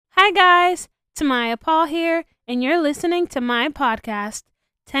Hi guys, Tamaya Paul here, and you're listening to my podcast,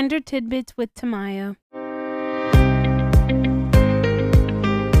 Tender Tidbits with Tamaya.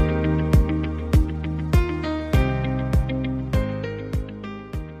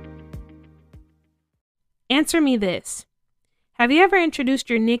 Answer me this. Have you ever introduced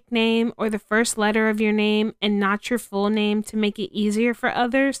your nickname or the first letter of your name and not your full name to make it easier for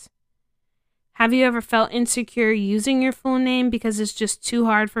others? Have you ever felt insecure using your full name because it's just too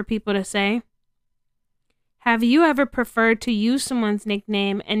hard for people to say? Have you ever preferred to use someone's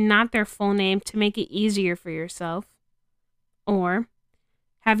nickname and not their full name to make it easier for yourself? Or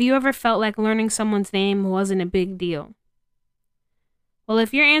have you ever felt like learning someone's name wasn't a big deal? Well,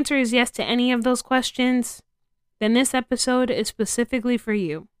 if your answer is yes to any of those questions, then this episode is specifically for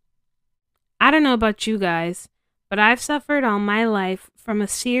you. I don't know about you guys, but I've suffered all my life from a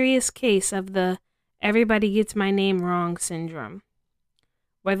serious case of the everybody gets my name wrong syndrome.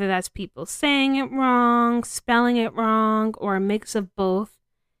 Whether that's people saying it wrong, spelling it wrong, or a mix of both,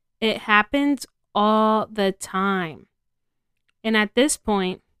 it happens all the time. And at this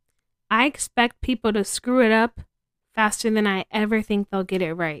point, I expect people to screw it up faster than I ever think they'll get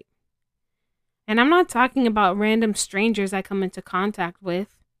it right. And I'm not talking about random strangers I come into contact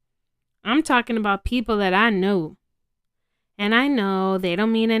with. I'm talking about people that I know. And I know they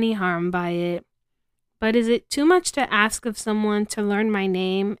don't mean any harm by it. But is it too much to ask of someone to learn my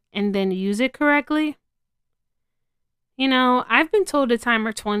name and then use it correctly? You know, I've been told a time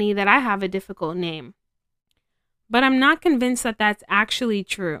or 20 that I have a difficult name. But I'm not convinced that that's actually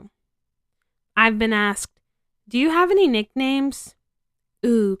true. I've been asked, do you have any nicknames?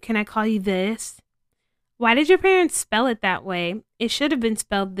 Ooh, can I call you this? Why did your parents spell it that way? It should have been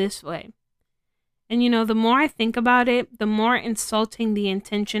spelled this way. And you know, the more I think about it, the more insulting the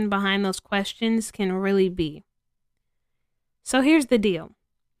intention behind those questions can really be. So here's the deal.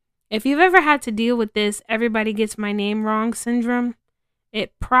 If you've ever had to deal with this everybody gets my name wrong syndrome,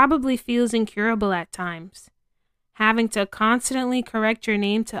 it probably feels incurable at times. Having to constantly correct your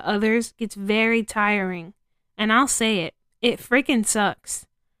name to others gets very tiring. And I'll say it freaking sucks.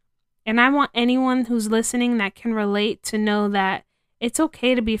 And I want anyone who's listening that can relate to know that it's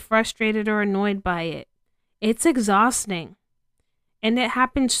okay to be frustrated or annoyed by it. It's exhausting. And it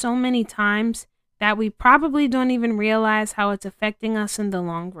happens so many times that we probably don't even realize how it's affecting us in the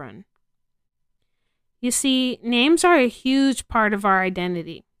long run. You see, names are a huge part of our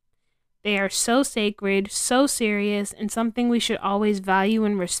identity. They are so sacred, so serious, and something we should always value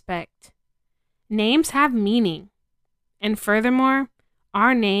and respect. Names have meaning. And furthermore,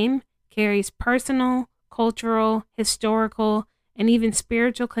 our name carries personal, cultural, historical, and even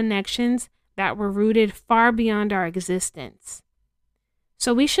spiritual connections that were rooted far beyond our existence.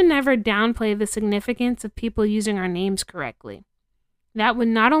 So we should never downplay the significance of people using our names correctly. That would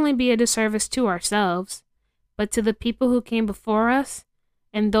not only be a disservice to ourselves, but to the people who came before us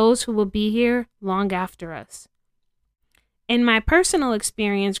and those who will be here long after us. In my personal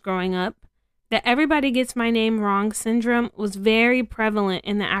experience growing up, the everybody gets my name wrong syndrome was very prevalent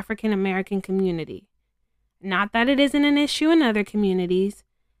in the African American community. Not that it isn't an issue in other communities,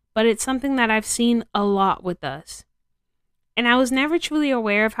 but it's something that I've seen a lot with us. And I was never truly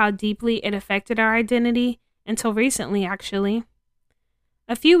aware of how deeply it affected our identity until recently, actually.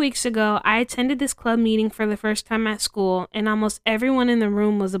 A few weeks ago, I attended this club meeting for the first time at school, and almost everyone in the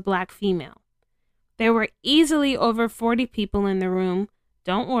room was a Black female. There were easily over 40 people in the room.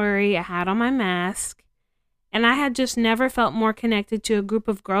 Don't worry, I had on my mask. And I had just never felt more connected to a group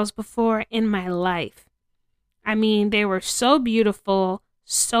of girls before in my life. I mean, they were so beautiful,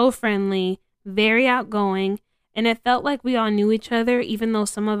 so friendly, very outgoing, and it felt like we all knew each other even though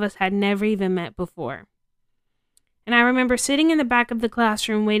some of us had never even met before. And I remember sitting in the back of the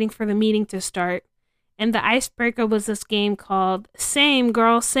classroom waiting for the meeting to start, and the icebreaker was this game called Same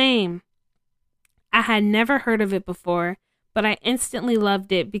Girl Same. I had never heard of it before, but I instantly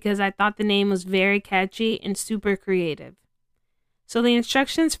loved it because I thought the name was very catchy and super creative. So the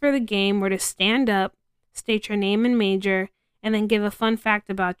instructions for the game were to stand up, state your name and major, and then give a fun fact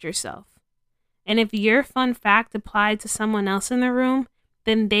about yourself. And if your fun fact applied to someone else in the room,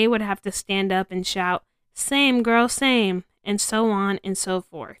 then they would have to stand up and shout, "Same girl, same," and so on and so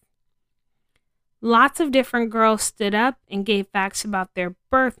forth. Lots of different girls stood up and gave facts about their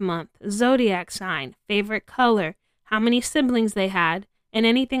birth month, zodiac sign, favorite color, how many siblings they had, and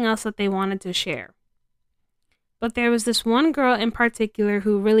anything else that they wanted to share. But there was this one girl in particular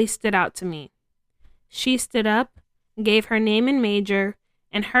who really stood out to me. She stood up, gave her name and major,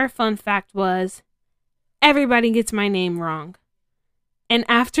 and her fun fact was, "Everybody gets my name wrong." And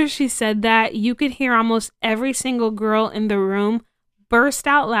after she said that, you could hear almost every single girl in the room burst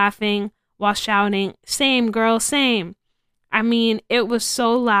out laughing while shouting, "Same, girl, same." I mean, it was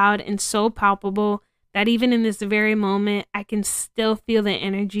so loud and so palpable that even in this very moment, I can still feel the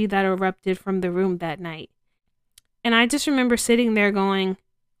energy that erupted from the room that night. And I just remember sitting there going,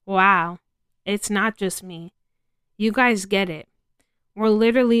 wow, it's not just me. You guys get it. We're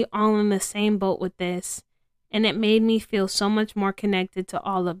literally all in the same boat with this, and it made me feel so much more connected to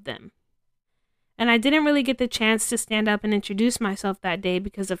all of them. And I didn't really get the chance to stand up and introduce myself that day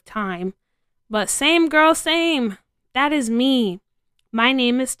because of time, but same girl, same. That is me. My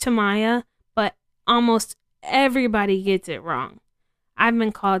name is Tamaya, but almost everybody gets it wrong. I've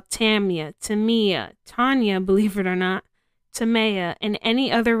been called Tamia, Tamia, Tanya, believe it or not, Tamaya, and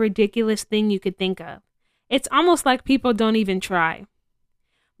any other ridiculous thing you could think of. It's almost like people don't even try.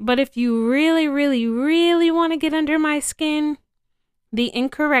 But if you really, really, really want to get under my skin, the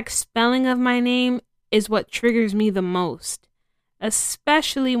incorrect spelling of my name is what triggers me the most,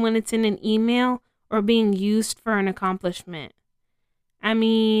 especially when it's in an email or being used for an accomplishment. I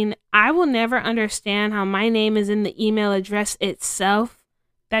mean, I will never understand how my name is in the email address itself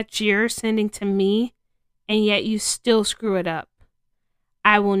that you're sending to me, and yet you still screw it up.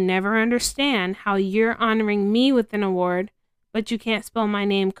 I will never understand how you're honoring me with an award, but you can't spell my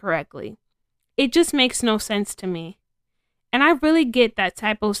name correctly. It just makes no sense to me. And I really get that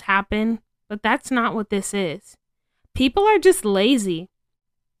typos happen, but that's not what this is. People are just lazy.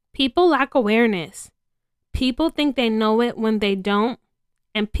 People lack awareness. People think they know it when they don't,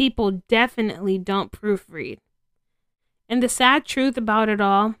 and people definitely don't proofread. And the sad truth about it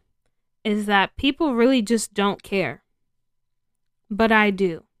all is that people really just don't care. But I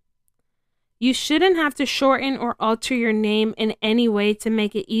do. You shouldn't have to shorten or alter your name in any way to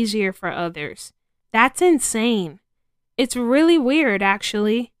make it easier for others. That's insane. It's really weird,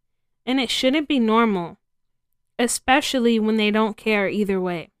 actually, and it shouldn't be normal, especially when they don't care either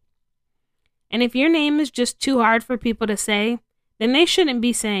way. And if your name is just too hard for people to say, then they shouldn't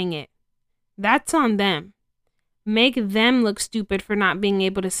be saying it. That's on them. Make them look stupid for not being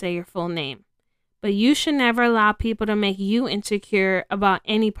able to say your full name. But you should never allow people to make you insecure about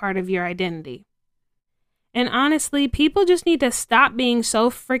any part of your identity. And honestly, people just need to stop being so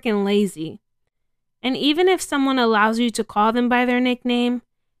freaking lazy. And even if someone allows you to call them by their nickname,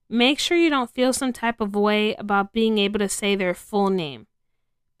 make sure you don't feel some type of way about being able to say their full name,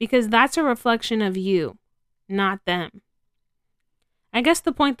 because that's a reflection of you, not them. I guess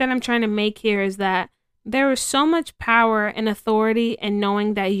the point that I'm trying to make here is that there is so much power and authority in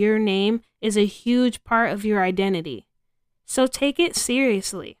knowing that your name is a huge part of your identity. So take it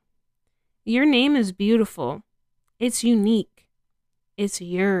seriously. Your name is beautiful. It's unique. It's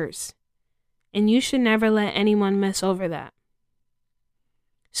yours. And you should never let anyone mess over that.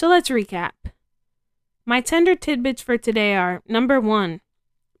 So let's recap. My tender tidbits for today are: number 1,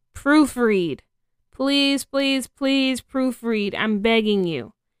 proofread. Please, please, please proofread. I'm begging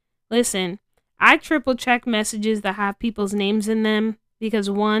you. Listen, I triple check messages that have people's names in them because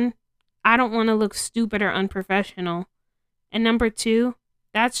 1, I don't want to look stupid or unprofessional. And number 2,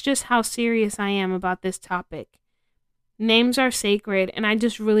 that's just how serious I am about this topic. Names are sacred, and I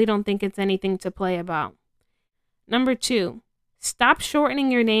just really don't think it's anything to play about. Number 2, stop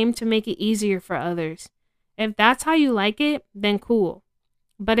shortening your name to make it easier for others. If that's how you like it, then cool.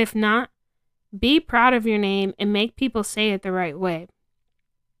 But if not, be proud of your name and make people say it the right way.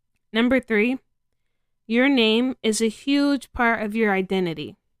 Number 3, your name is a huge part of your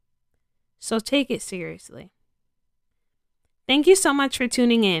identity. So take it seriously. Thank you so much for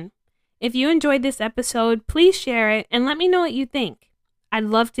tuning in. If you enjoyed this episode, please share it and let me know what you think. I'd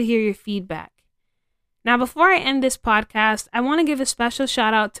love to hear your feedback. Now, before I end this podcast, I want to give a special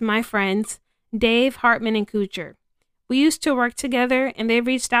shout out to my friends, Dave, Hartman, and Kuchar. We used to work together, and they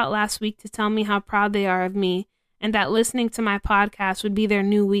reached out last week to tell me how proud they are of me and that listening to my podcast would be their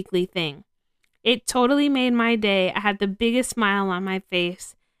new weekly thing. It totally made my day. I had the biggest smile on my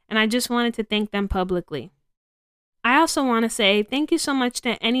face, and I just wanted to thank them publicly. I also want to say thank you so much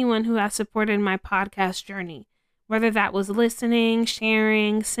to anyone who has supported my podcast journey, whether that was listening,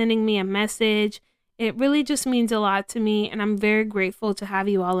 sharing, sending me a message. It really just means a lot to me, and I'm very grateful to have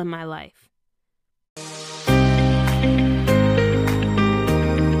you all in my life.